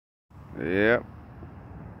Yep.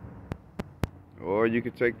 Or you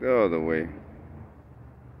could take the other way.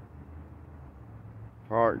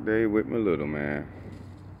 Park day with my little man.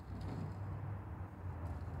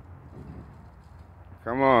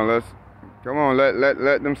 Come on,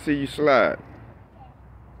 let them see you slide.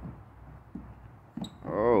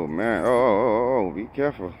 Oh man, oh, be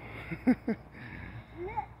careful.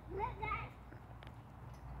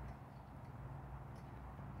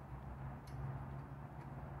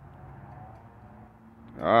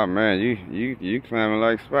 Oh man, you climbing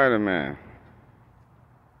like Spider-Man.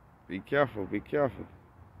 Be careful, be careful.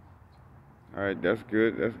 All right, that's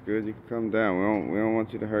good. That's good. You can come down. We don't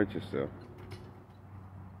want you to hurt yourself.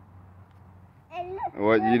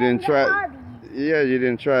 What, you didn't try? Yeah, you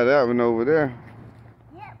didn't try that one over there.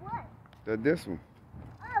 Yeah, what? This one.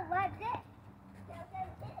 Oh, what's that?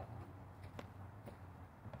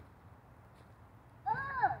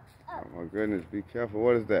 Oh my goodness, be careful.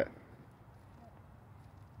 What is that?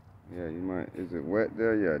 Yeah, you might. Is it wet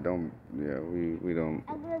there? Yeah, don't. Yeah, we don't.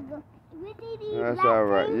 I'm gonna go. That's all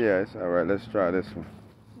right. Yeah, it's all right. Let's try this one.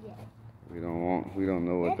 Yeah. We don't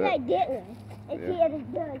know what that. That's like that one. It's Yeah. here, it's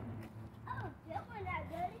good. Oh, that one's not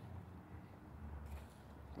good.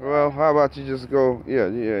 Well, how about you just go? Yeah.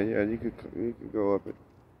 You could go up it.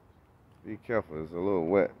 Be careful. It's a little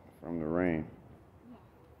wet from the rain.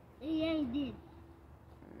 Yeah, it ain't did.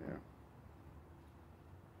 Yeah.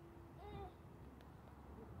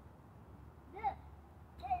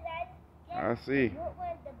 I see. What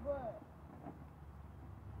was the bug?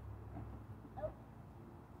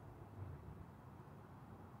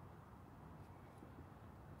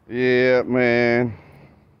 Yeah, man.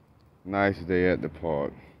 Nice day at the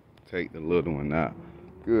park. Take the little one out.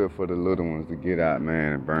 Good for the little ones to get out,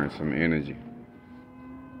 man, and burn some energy.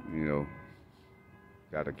 You know,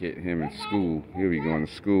 gotta get him in school. He'll be going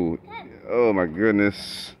to school. Oh my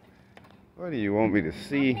goodness. What do you want me to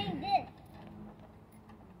see?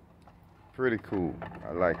 Pretty cool.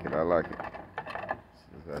 I like it. I like it.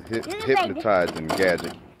 It's a hypnotizing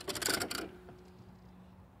gadget.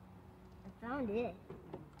 I found it.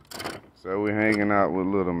 So we're hanging out with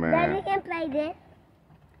little man. Daddy can play this.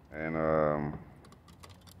 And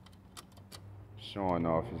showing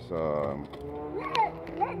off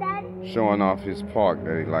his park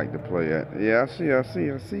that he like to play at. Yeah, I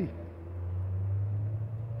see.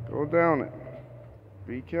 Go down it.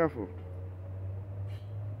 Be careful.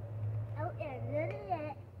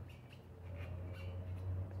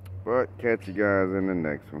 But catch you guys in the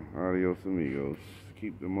next one. Adios amigos.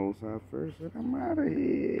 Keep the Most High first, and I'm out of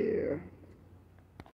here.